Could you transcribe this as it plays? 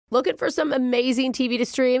Looking for some amazing TV to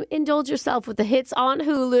stream? Indulge yourself with the hits on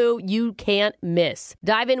Hulu you can't miss.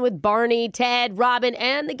 Dive in with Barney, Ted, Robin,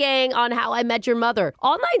 and the gang on How I Met Your Mother.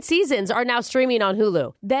 All 9 seasons are now streaming on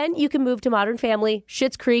Hulu. Then you can move to Modern Family,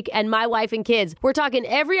 Schitt's Creek, and My Wife and Kids. We're talking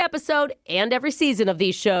every episode and every season of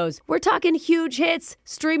these shows. We're talking huge hits,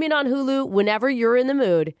 streaming on Hulu whenever you're in the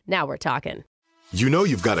mood. Now we're talking. You know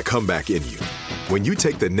you've got a comeback in you. When you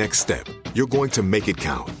take the next step, you're going to make it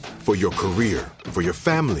count. For your career, for your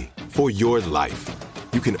family, for your life.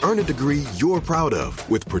 You can earn a degree you're proud of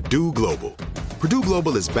with Purdue Global. Purdue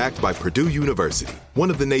Global is backed by Purdue University,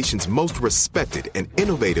 one of the nation's most respected and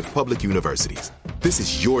innovative public universities. This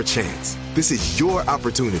is your chance. This is your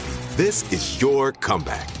opportunity. This is your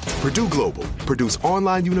comeback. Purdue Global, Purdue's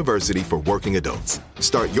online university for working adults.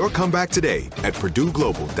 Start your comeback today at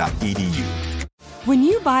purdueglobal.edu. When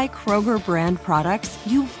you buy Kroger brand products,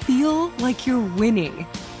 you feel like you're winning.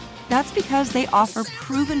 That's because they offer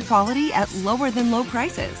proven quality at lower than low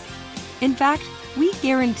prices. In fact, we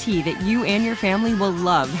guarantee that you and your family will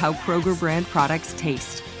love how Kroger brand products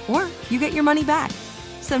taste, or you get your money back.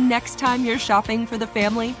 So next time you're shopping for the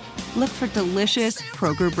family, look for delicious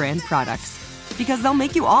Kroger brand products, because they'll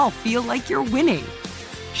make you all feel like you're winning.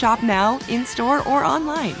 Shop now, in-store, or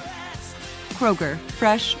online. Kroger,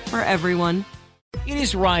 fresh for everyone. It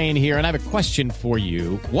is Ryan here, and I have a question for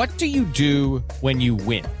you. What do you do when you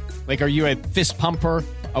win? Like, are you a fist pumper,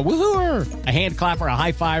 a woohooer, a hand clapper, a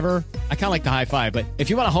high fiver? I kind of like the high five, but if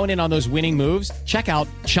you want to hone in on those winning moves, check out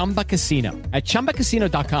Chumba Casino. At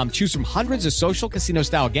ChumbaCasino.com, choose from hundreds of social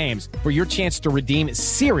casino-style games for your chance to redeem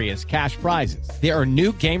serious cash prizes. There are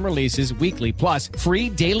new game releases weekly, plus free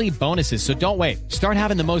daily bonuses, so don't wait. Start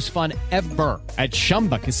having the most fun ever at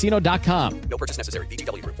ChumbaCasino.com. No purchase necessary.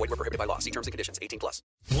 VGW. Void where prohibited by law. See terms and conditions. 18+.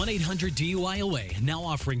 1-800-DUI-AWAY now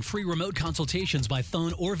offering free remote consultations by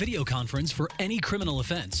phone or video conference for any criminal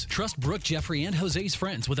offense. Trust Brooke, Jeffrey, and Jose's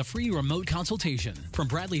friends with a free remote consultation. From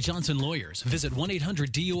Bradley Johnson Lawyers, visit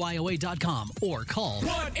 1-800-DUI-AWAY.com or call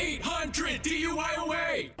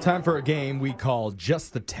 1-800-DUI-AWAY. Time for a game we call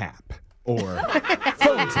Just the Tap, or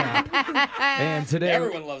Phone Tap. And today,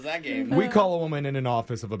 everyone loves that game. We call a woman in an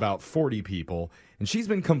office of about 40 people, and she's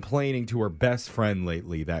been complaining to her best friend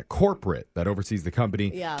lately that corporate that oversees the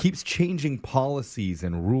company keeps changing policies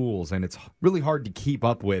and rules, and it's really hard to keep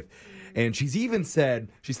up with. And she's even said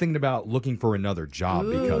she's thinking about looking for another job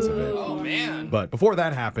because of it. Oh, man. But before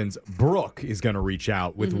that happens, Brooke is going to reach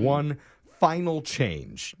out with one final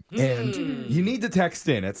change. And you need to text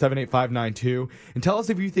in at 78592 and tell us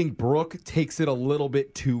if you think Brooke takes it a little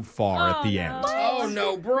bit too far at the end. Oh,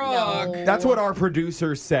 no, Brooke. No. That's what our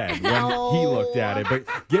producer said when he looked at it. But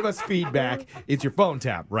give us feedback. It's your phone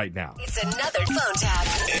tap right now. It's another phone tap.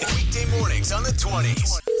 Weekday mornings on the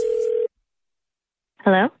 20s.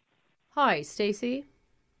 Hello? Hi, Stacy.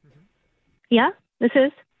 Yeah, this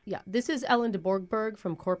is? Yeah, this is Ellen DeBorgberg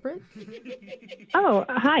from corporate. Oh,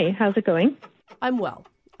 hi. How's it going? I'm well.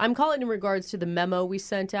 I'm calling in regards to the memo we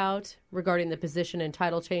sent out regarding the position and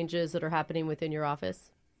title changes that are happening within your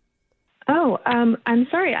office. Oh, I'm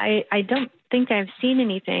sorry. I don't think I've seen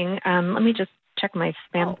anything. Let me just check my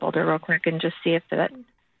spam folder real quick and just see if that...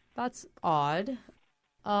 That's odd.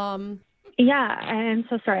 Yeah, I'm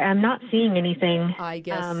so sorry. I'm not seeing anything. I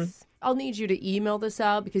guess I'll need you to email this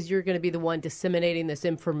out because you're going to be the one disseminating this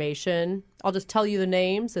information. I'll just tell you the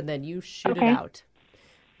names and then you shoot it out.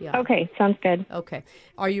 Yeah. Okay, sounds good. Okay.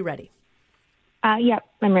 Are you ready? Yep,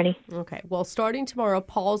 I'm ready. Okay. Well, starting tomorrow,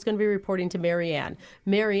 Paul's going to be reporting to Marianne.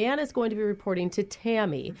 Marianne is going to be reporting to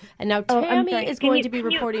Tammy. And now Tammy is going to be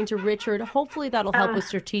reporting to Richard. Hopefully that'll help with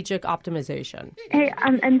strategic optimization. Hey,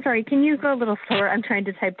 I'm sorry. Can you go a little slower? I'm trying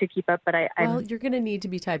to type to keep up, but Well, you're going to need to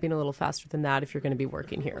be typing a little faster than that if you're going to be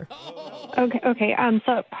working here. Okay.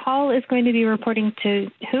 So Paul is going to be reporting to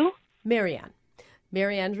who? Marianne.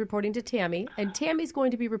 Marianne's reporting to Tammy, and Tammy's going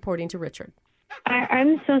to be reporting to Richard.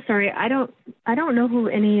 I'm so sorry. I don't know who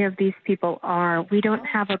any of these people are. We don't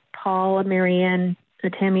have a Paul, a Marianne, a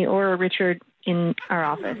Tammy, or a Richard in our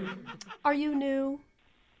office. Are you new?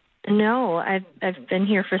 No, I've been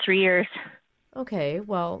here for 3 years. Okay,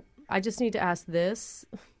 well, I just need to ask this.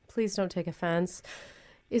 Please don't take offense.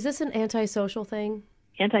 Is this an antisocial thing?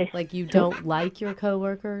 Like you don't like your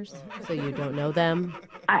coworkers, so you don't know them?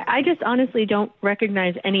 I just honestly don't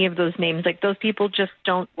recognize any of those names. Like those people just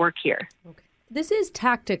don't work here. Okay. This is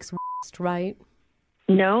Tactics, right?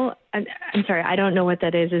 No, I'm sorry. I don't know what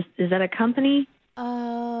that is. Is that a company?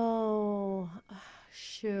 Oh,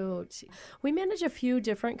 shoot. We manage a few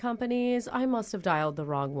different companies. I must have dialed the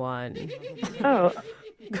wrong one. Oh,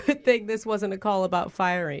 Good thing this wasn't a call about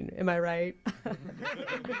firing. Am I right?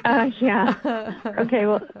 Yeah. Okay,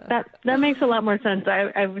 well, that makes a lot more sense.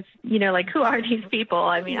 I was, like, who are these people?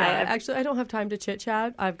 I mean, actually, I don't have time to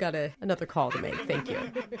chit-chat. I've got another call to make. Thank you.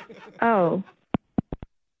 Oh.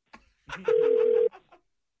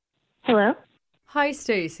 Hello? Hi,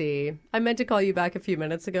 Stacy. I meant to call you back a few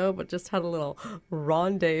minutes ago, but just had a little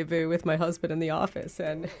rendezvous with my husband in the office,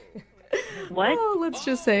 and... What? Oh, let's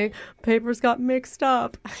just say papers got mixed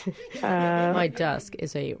up. My desk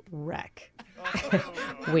is a wreck.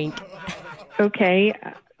 Wink. Okay.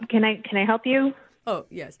 Can I help you? Oh,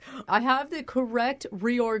 yes. I have the correct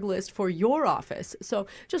reorg list for your office, so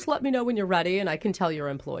just let me know when you're ready and I can tell your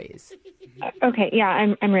employees. Okay,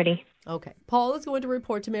 yeah, I'm ready. Okay. Paul is going to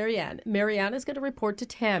report to Marianne. Marianne is going to report to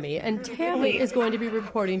Tammy, and Tammy is going to be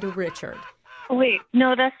reporting to Richard. Wait,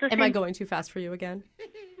 no, that's the same. Am I going too fast for you again?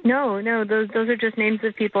 No, those are just names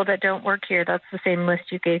of people that don't work here. That's the same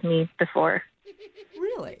list you gave me before.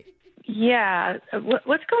 Really? Yeah.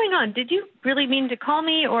 What's going on? Did you really mean to call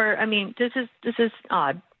me, or this is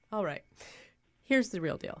odd. All right. Here's the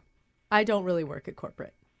real deal. I don't really work at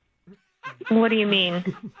corporate. What do you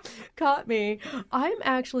mean? Caught me. I'm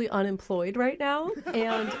actually unemployed right now,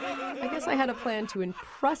 and I guess I had a plan to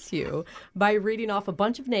impress you by reading off a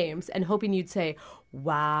bunch of names and hoping you'd say,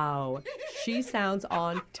 wow, she sounds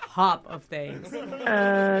on top of things.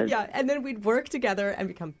 Yeah, and then we'd work together and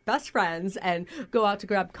become best friends and go out to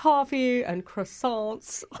grab coffee and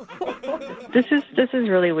croissants. This is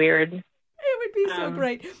really weird. It would be so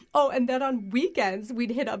great. Oh, and then on weekends, we'd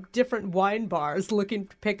hit up different wine bars looking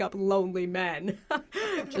to pick up lonely men.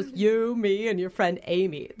 Just you, me, and your friend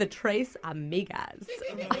Amy, the Tres Amigas.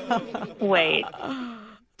 Wait.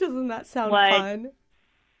 Doesn't that sound fun?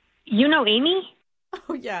 You know Amy?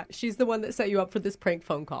 Oh, yeah. She's the one that set you up for this prank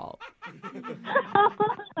phone call. Oh,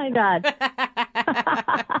 my God.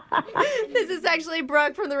 This is actually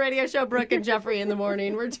Brooke from the radio show Brooke and Jeffrey in the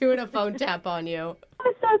Morning. We're doing a phone tap on you.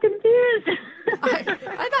 I'm so confused.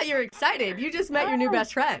 I thought you were excited. You just met your new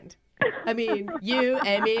best friend. I mean, you,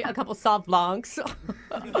 Amy, a couple soft blancs. I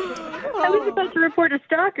was supposed to report a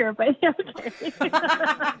stalker, but okay.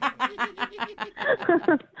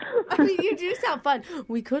 I mean, you do sound fun.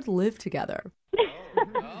 We could live together.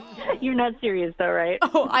 You're not serious, though, right?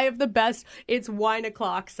 Oh, I have the best. It's wine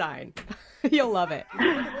o'clock sign. You'll love it.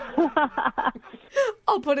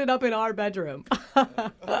 I'll put it up in our bedroom.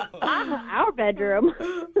 Our bedroom?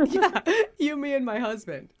 Yeah, you, me, and my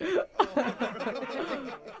husband.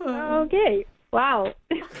 Okay. Wow.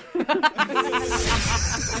 Wake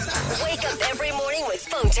up every morning with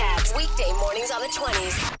phone taps. Weekday mornings on the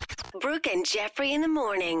 20s. Brooke and Jeffrey in the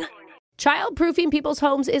Morning. Child-proofing people's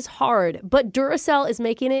homes is hard, but Duracell is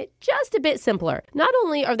making it just a bit simpler. Not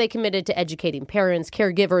only are they committed to educating parents,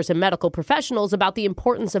 caregivers, and medical professionals about the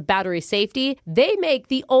importance of battery safety, they make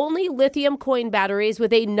the only lithium coin batteries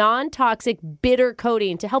with a non-toxic bitter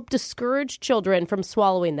coating to help discourage children from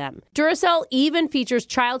swallowing them. Duracell even features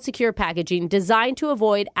child-secure packaging designed to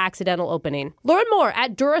avoid accidental opening. Learn more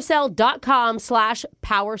at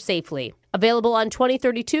Duracell.com/powersafely. Available on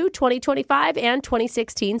 2032, 2025, and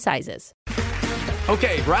 2016 sizes.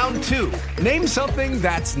 Okay, round two. Name something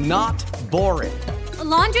that's not boring. A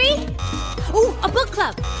laundry? Ooh, a book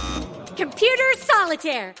club. Computer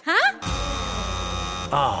solitaire, huh?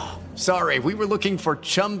 Ah, oh, sorry. We were looking for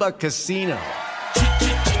Chumba Casino.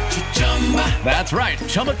 That's right.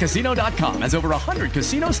 ChumbaCasino.com has over 100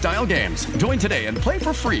 casino-style games. Join today and play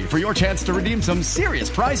for free for your chance to redeem some serious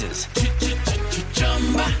prizes.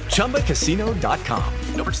 ChumbaCasino.com.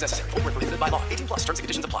 No purchase necessary. Void where prohibited by law. 18+ terms and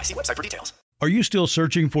conditions apply. See website for details. Are you still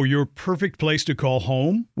searching for your perfect place to call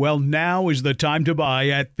home? Well, now is the time to buy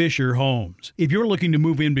at Fisher Homes. If you're looking to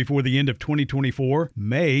move in before the end of 2024,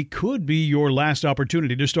 May could be your last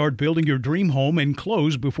opportunity to start building your dream home and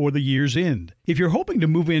close before the year's end. If you're hoping to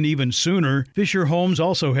move in even sooner, Fisher Homes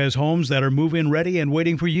also has homes that are move-in ready and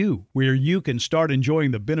waiting for you, where you can start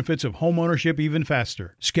enjoying the benefits of homeownership even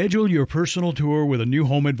faster. Schedule your personal tour with a new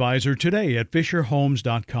home advisor today at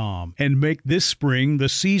FisherHomes.com and make this spring the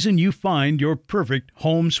season you find your perfect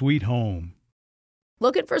home sweet home.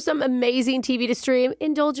 Looking for some amazing TV to stream?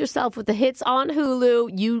 Indulge yourself with the hits on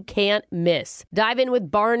Hulu you can't miss. Dive in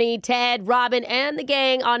with Barney, Ted, Robin, and the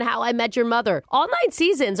gang on How I Met Your Mother. All 9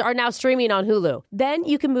 seasons are now streaming on Hulu. Then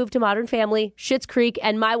you can move to Modern Family, Schitt's Creek,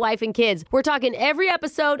 and My Wife and Kids. We're talking every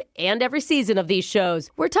episode and every season of these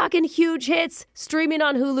shows. We're talking huge hits, streaming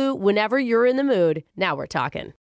on Hulu whenever you're in the mood. Now we're talking.